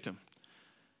a victim.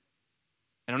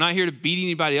 And I'm not here to beat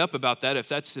anybody up about that. If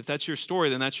that's your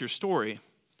story, then that's your story.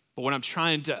 But when I'm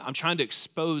trying to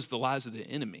expose the lies of the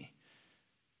enemy,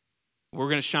 we're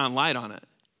going to shine light on it.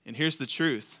 And here's the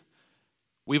truth.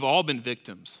 We've all been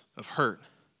victims of hurt,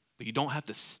 but you don't have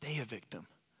to stay a victim.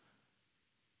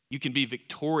 You can be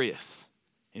victorious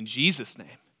in Jesus' name.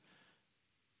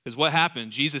 Because what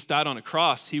happened? Jesus died on a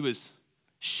cross. He was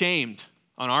shamed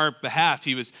on our behalf.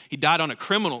 He died on a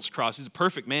criminal's cross. He's a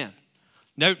perfect man.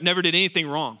 Never did anything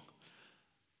wrong.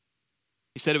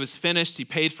 He said it was finished. He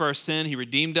paid for our sin. He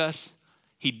redeemed us.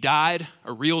 He died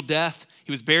a real death.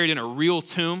 He was buried in a real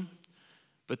tomb.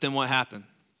 But then what happened?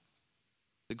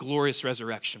 The glorious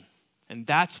resurrection. And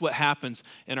that's what happens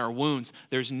in our wounds.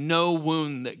 There's no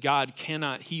wound that God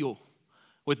cannot heal.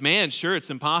 With man, sure, it's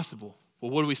impossible.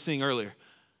 Well, what did we sing earlier?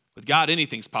 With God,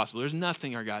 anything's possible. There's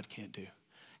nothing our God can't do.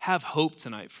 Have hope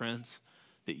tonight, friends,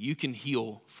 that you can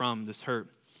heal from this hurt.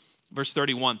 Verse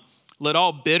 31, let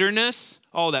all bitterness,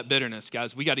 all that bitterness,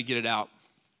 guys, we got to get it out.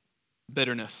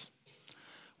 Bitterness.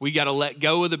 We got to let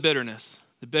go of the bitterness.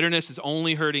 The bitterness is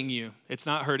only hurting you. It's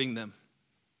not hurting them.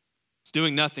 It's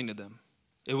doing nothing to them.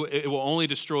 It will only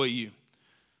destroy you.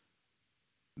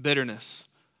 Bitterness.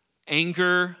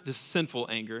 Anger, this sinful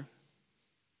anger,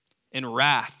 and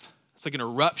wrath. It's like an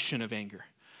eruption of anger.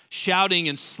 Shouting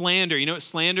and slander. You know what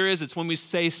slander is? It's when we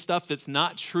say stuff that's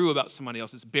not true about somebody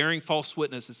else. It's bearing false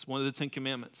witness. It's one of the 10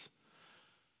 commandments.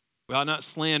 We ought not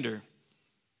slander.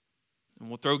 And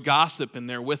we'll throw gossip in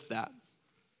there with that.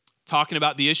 Talking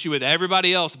about the issue with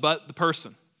everybody else but the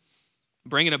person.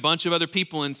 Bringing a bunch of other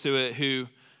people into it who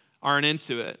aren't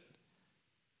into it.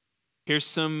 Here's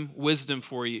some wisdom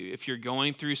for you. If you're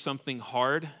going through something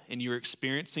hard and you're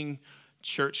experiencing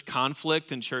church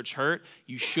conflict and church hurt,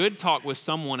 you should talk with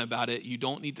someone about it. You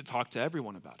don't need to talk to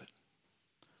everyone about it.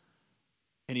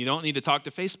 And you don't need to talk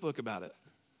to Facebook about it.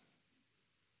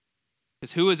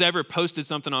 Because who has ever posted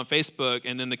something on Facebook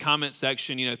and then the comment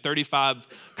section, 35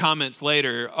 comments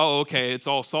later, oh, okay, it's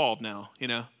all solved now,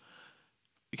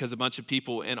 because a bunch of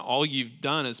people, and all you've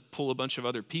done is pull a bunch of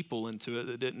other people into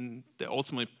it that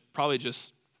ultimately probably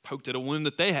just poked at a wound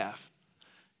that they have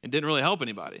and didn't really help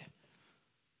anybody.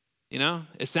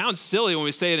 It sounds silly when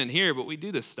we say it in here, but we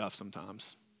do this stuff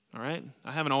sometimes, all right?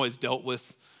 I haven't always dealt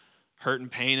with hurt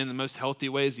and pain in the most healthy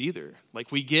ways either.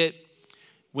 Like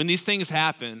when these things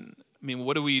happen,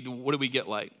 what do we get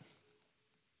like?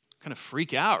 Kind of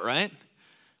freak out, right?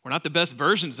 We're not the best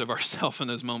versions of ourselves in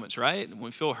those moments, right? When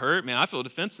we feel hurt, I feel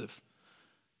defensive.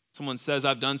 Someone says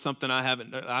I've done something I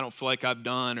don't feel like I've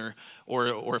done,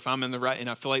 or if I'm in the right and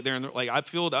I feel like they're in the like I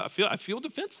feel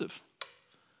defensive.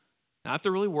 And I have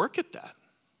to really work at that.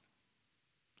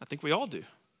 I think we all do.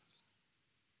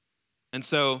 And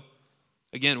so,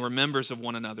 again, we're members of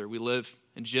one another. We live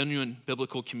in genuine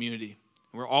biblical community.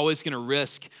 We're always going to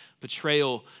risk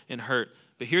betrayal and hurt.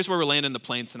 But here's where we're landing the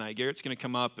plane tonight. Garrett's going to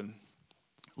come up and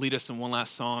lead us in one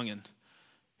last song. And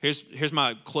here's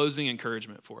my closing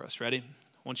encouragement for us. Ready?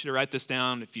 I want you to write this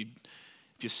down. If you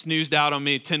snoozed out on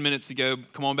me 10 minutes ago,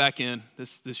 come on back in.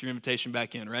 This is your invitation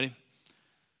back in. Ready?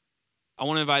 I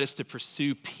want to invite us to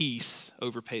pursue peace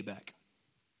over payback.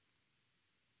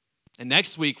 And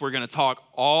next week, we're going to talk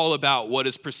all about what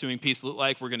does pursuing peace look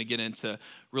like. We're going to get into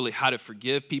really how to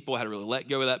forgive people, how to really let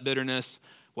go of that bitterness,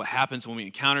 what happens when we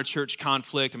encounter church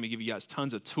conflict. I'm going to give you guys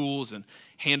tons of tools and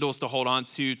handles to hold on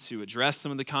to address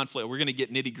some of the conflict. We're going to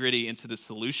get nitty-gritty into the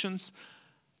solutions.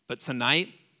 But tonight,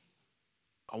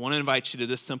 I want to invite you to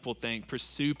this simple thing: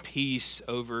 pursue peace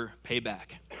over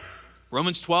payback.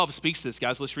 Romans 12 speaks to this,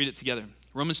 guys. Let's read it together.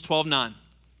 Romans 12:9.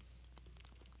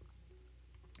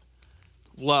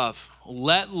 Love.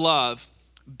 Let love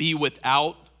be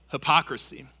without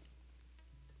hypocrisy.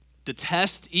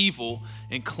 Detest evil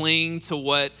and cling to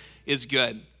what is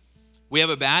good. We have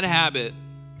a bad habit,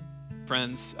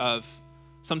 friends, of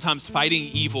sometimes fighting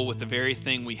evil with the very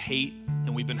thing we hate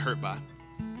and we've been hurt by.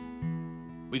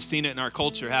 We've seen it in our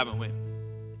culture, haven't we?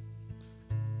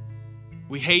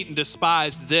 We hate and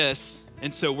despise this,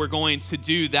 and so we're going to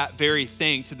do that very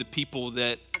thing to the people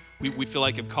that we feel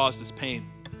like have caused us pain.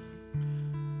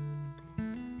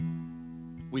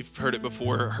 We've heard it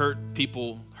before, hurt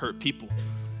people hurt people.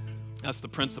 That's the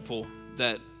principle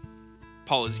that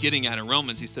Paul is getting at in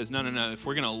Romans. He says, no, if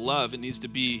we're going to love, it needs to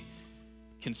be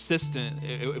consistent.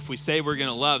 If we say we're going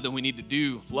to love, then we need to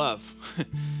do love.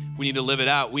 We need to live it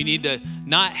out. We need to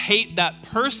not hate that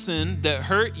person that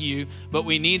hurt you, but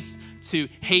we need to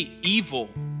hate evil.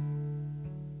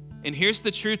 And here's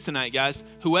the truth tonight, guys.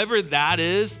 Whoever that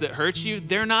is that hurts you,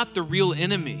 they're not the real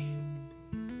enemy.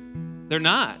 They're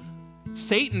not.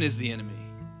 Satan is the enemy.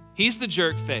 He's the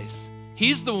jerk face.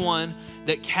 He's the one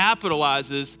that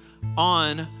capitalizes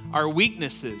on our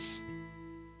weaknesses.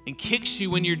 And and kicks you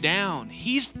when you're down.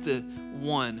 He's the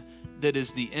one that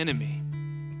is the enemy.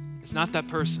 It's not that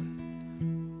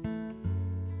person.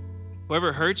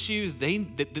 Whoever hurts you, they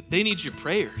need your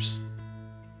prayers.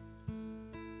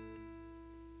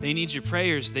 They need your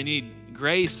prayers. They need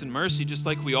grace and mercy just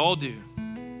like we all do.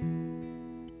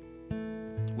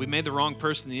 We made the wrong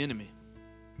person the enemy.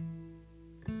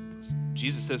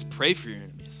 Jesus says, pray for your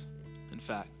enemies, in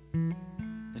fact. And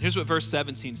here's what verse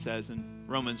 17 says in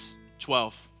Romans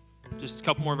 12. Just a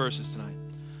couple more verses tonight.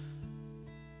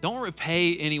 Don't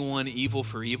repay anyone evil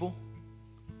for evil.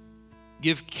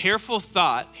 Give careful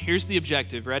thought. Here's the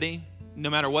objective. Ready? No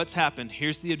matter what's happened,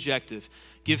 here's the objective.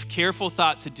 Give careful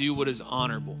thought to do what is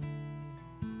honorable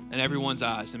in everyone's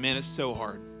eyes. And man, it's so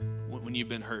hard when you've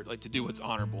been hurt, like to do what's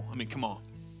honorable. I mean, come on.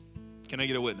 Can I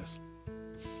get a witness?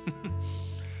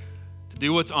 To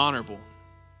do what's honorable.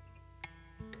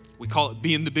 We call it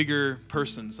being the bigger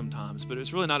person sometimes, but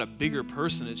it's really not a bigger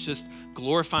person. It's just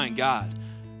glorifying God.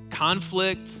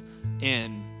 Conflict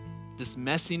and this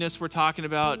messiness we're talking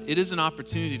about, it is an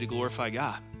opportunity to glorify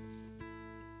God.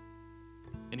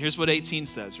 And here's what 18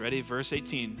 says. Ready? Verse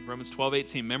 18, Romans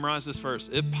 12:18. Memorize this verse.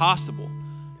 If possible,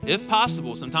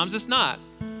 sometimes it's not,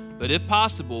 but if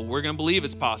possible, we're going to believe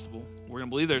it's possible. We're going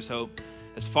to believe there's hope.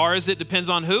 As far as it depends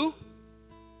on who?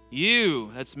 You.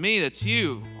 That's me. That's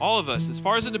you. All of us. As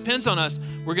far as it depends on us,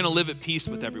 we're going to live at peace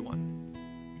with everyone.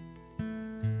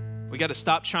 We got to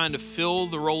stop trying to fill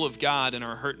the role of God in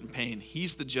our hurt and pain.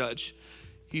 He's the judge.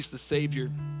 He's the Savior.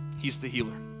 He's the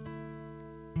healer.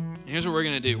 And here's what we're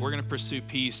going to do. We're going to pursue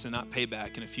peace and not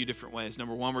payback in a few different ways.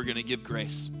 Number one, we're going to give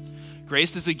grace.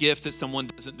 Grace is a gift that someone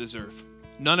doesn't deserve.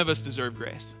 None of us deserve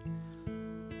grace.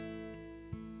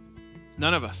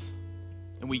 None of us.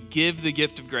 And we give the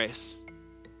gift of grace.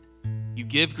 You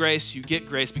give grace, you get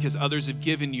grace because others have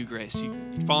given you grace. You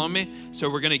follow me? So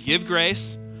we're going to give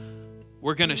grace.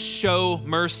 We're going to show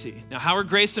mercy. Now, how are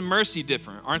grace and mercy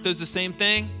different? Aren't those the same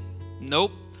thing?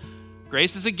 Nope.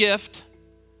 Grace is a gift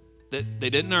that they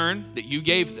didn't earn, that you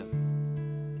gave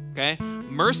them. Okay?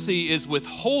 Mercy is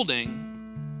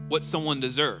withholding what someone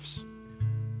deserves.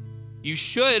 You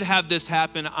should have this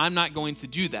happen. I'm not going to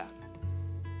do that.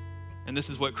 And this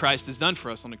is what Christ has done for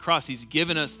us on the cross. He's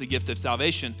given us the gift of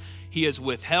salvation. He has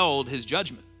withheld his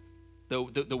judgment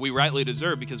that we rightly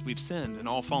deserve because we've sinned and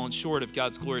all fallen short of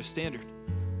God's glorious standard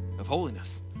of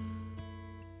holiness.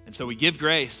 And so we give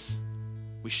grace,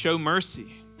 we show mercy,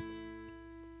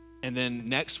 and then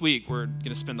next week we're going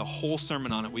to spend the whole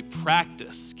sermon on it. We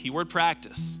practice, keyword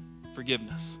practice,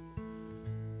 forgiveness.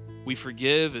 We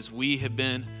forgive as we have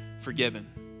been forgiven.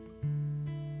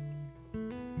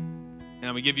 And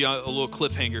I'm going to give you a little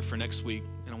cliffhanger for next week.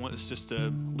 And I want this just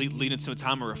to lead into a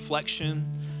time of reflection,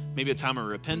 maybe a time of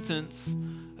repentance,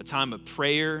 a time of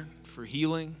prayer for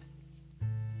healing.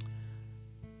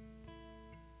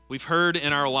 We've heard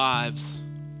in our lives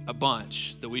a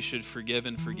bunch that we should forgive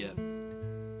and forget.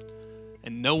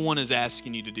 And no one is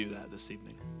asking you to do that this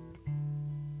evening.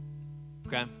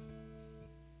 Okay?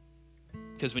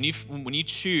 Because when you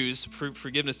choose,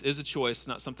 forgiveness is a choice,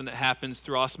 not something that happens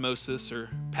through osmosis or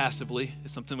passively.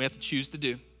 It's something we have to choose to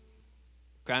do.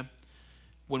 Okay?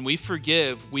 When we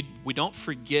forgive, we don't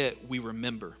forget, we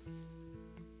remember.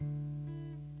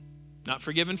 Not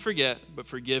forgive and forget, but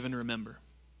forgive and remember.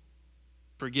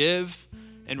 Forgive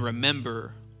and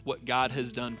remember what God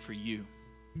has done for you.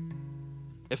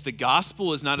 If the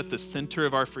gospel is not at the center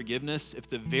of our forgiveness, if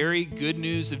the very good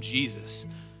news of Jesus,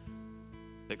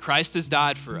 that Christ has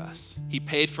died for us, he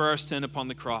paid for our sin upon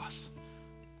the cross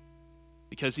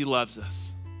because he loves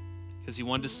us, because he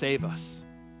wanted to save us,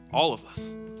 all of us.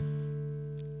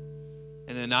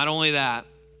 And then not only that,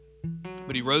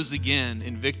 but he rose again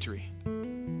in victory.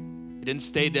 He didn't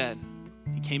stay dead.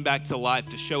 He came back to life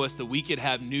to show us that we could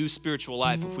have new spiritual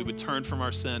life if we would turn from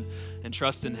our sin and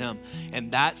trust in him.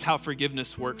 And that's how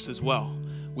forgiveness works as well.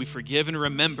 We forgive and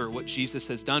remember what Jesus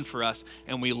has done for us,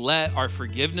 and we let our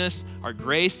forgiveness, our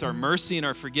grace, our mercy, and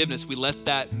our forgiveness, we let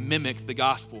that mimic the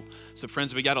gospel. So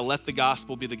friends, we got to let the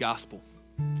gospel be the gospel.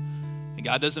 And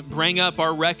God doesn't bring up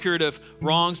our record of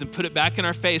wrongs and put it back in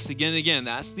our face again and again.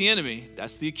 That's the enemy.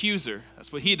 That's the accuser.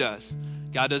 That's what he does.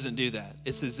 God doesn't do that.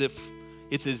 It's as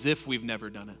if we've never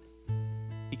done it.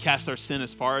 He casts our sin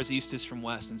as far as east is from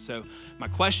west. And so my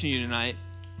question to you tonight,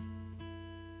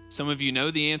 some of you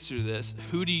know the answer to this.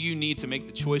 Who do you need to make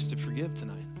the choice to forgive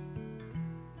tonight?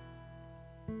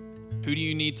 Who do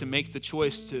you need to make the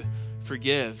choice to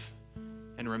forgive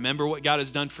and remember what God has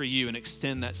done for you and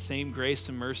extend that same grace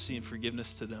and mercy and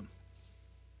forgiveness to them?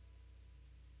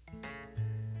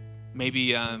 Maybe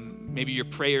your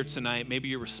prayer tonight, maybe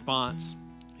your response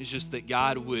is just that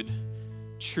God would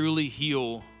truly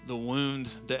heal the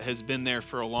wound that has been there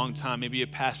for a long time, maybe a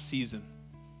past season,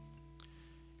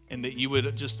 and that you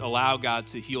would just allow God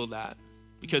to heal that.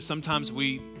 Because sometimes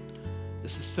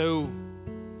it's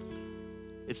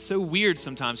so weird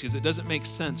sometimes because it doesn't make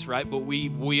sense, right? But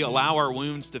we allow our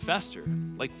wounds to fester.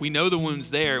 Like we know the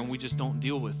wound's there and we just don't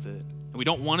deal with it. And we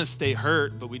don't want to stay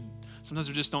hurt, but sometimes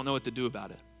we just don't know what to do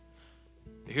about it.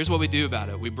 But here's what we do about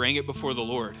it. We bring it before the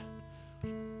Lord.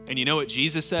 And you know what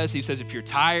Jesus says? He says, if you're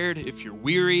tired, if you're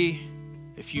weary,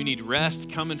 if you need rest,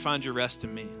 come and find your rest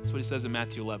in me. That's what he says in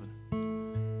Matthew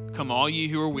 11. Come all ye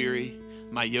who are weary,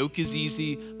 my yoke is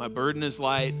easy, my burden is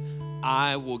light,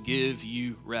 I will give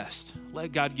you rest.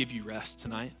 Let God give you rest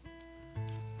tonight.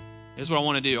 Here's what I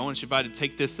want to do. I want you to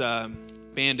take this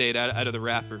Band-Aid out of the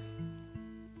wrapper.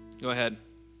 Go ahead.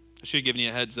 I should have given you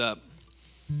a heads up,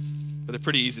 but they're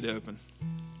pretty easy to open.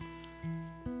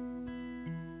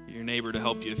 Get your neighbor to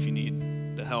help you if you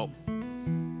need the help.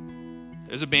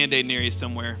 There's a Band-Aid near you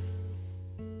somewhere.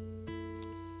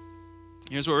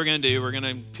 Here's what we're going to do. We're going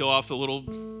to peel off the little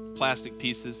plastic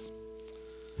pieces.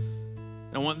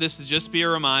 I want this to just be a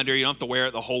reminder. You don't have to wear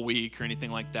it the whole week or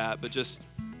anything like that, but just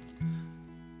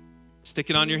stick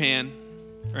it on your hand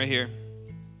right here.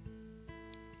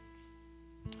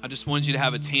 I just wanted you to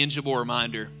have a tangible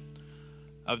reminder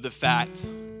of the fact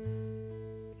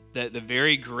that the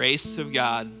very grace of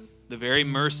God, the very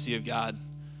mercy of God,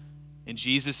 and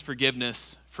Jesus'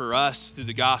 forgiveness for us through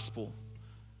the gospel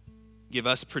give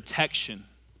us protection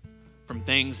from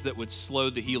things that would slow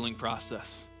the healing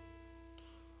process.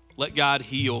 Let God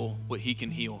heal what he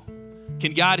can heal.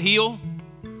 Can God heal?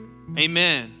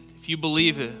 Amen. If you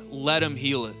believe it, let him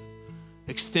heal it.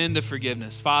 Extend the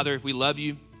forgiveness. Father, we love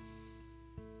you.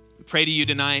 We pray to you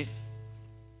tonight.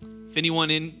 If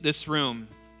anyone in this room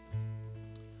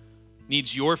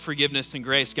needs your forgiveness and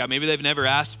grace, God, maybe they've never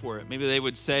asked for it. Maybe they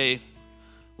would say,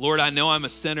 Lord, I know I'm a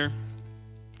sinner.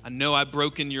 I know I've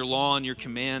broken your law and your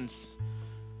commands,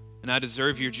 and I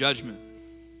deserve your judgment.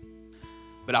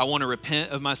 But I want to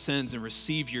repent of my sins and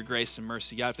receive your grace and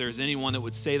mercy. God, if there's anyone that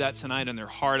would say that tonight in their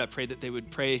heart, I pray that they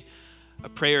would pray a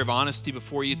prayer of honesty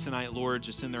before you tonight, Lord,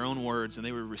 just in their own words, and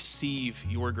they would receive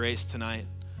your grace tonight,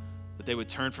 that they would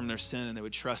turn from their sin and they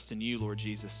would trust in you, Lord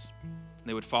Jesus, and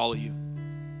they would follow you.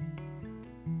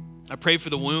 I pray for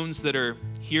the wounds that are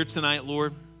here tonight,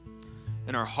 Lord,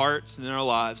 in our hearts and in our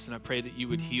lives, and I pray that you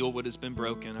would heal what has been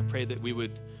broken. I pray that we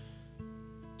would,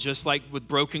 just like with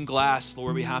broken glass,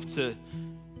 Lord, we have to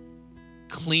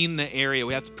clean the area.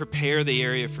 We have to prepare the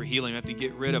area for healing. We have to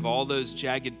get rid of all those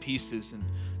jagged pieces and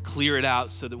clear it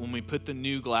out so that when we put the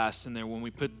new glass in there,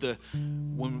 when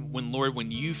Lord,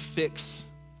 when you fix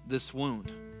this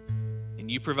wound and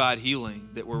you provide healing,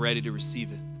 that we're ready to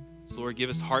receive it. So Lord, give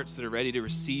us hearts that are ready to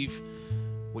receive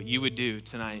what you would do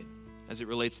tonight as it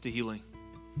relates to healing.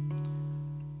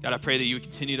 God, I pray that you would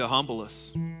continue to humble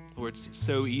us. Lord, it's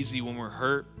so easy when we're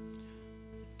hurt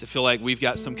to feel like we've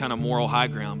got some kind of moral high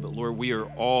ground, but Lord, we are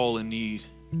all in need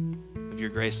of your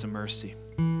grace and mercy.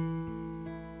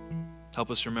 Help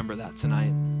us remember that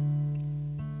tonight.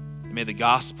 And may the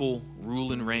gospel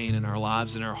rule and reign in our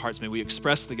lives and our hearts. May we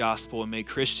express the gospel, and may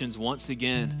Christians once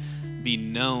again be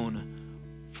known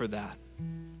for that.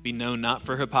 Be known not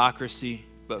for hypocrisy,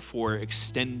 but for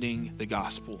extending the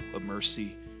gospel of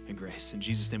mercy and grace. In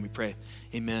Jesus' name we pray.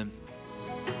 Amen.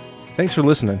 Thanks for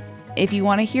listening. If you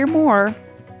want to hear more,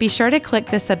 Be sure to click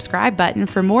the subscribe button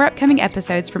for more upcoming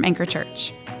episodes from Anchor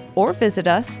Church. or visit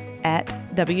us at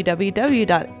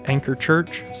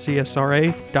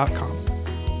www.anchorchurchcsra.com.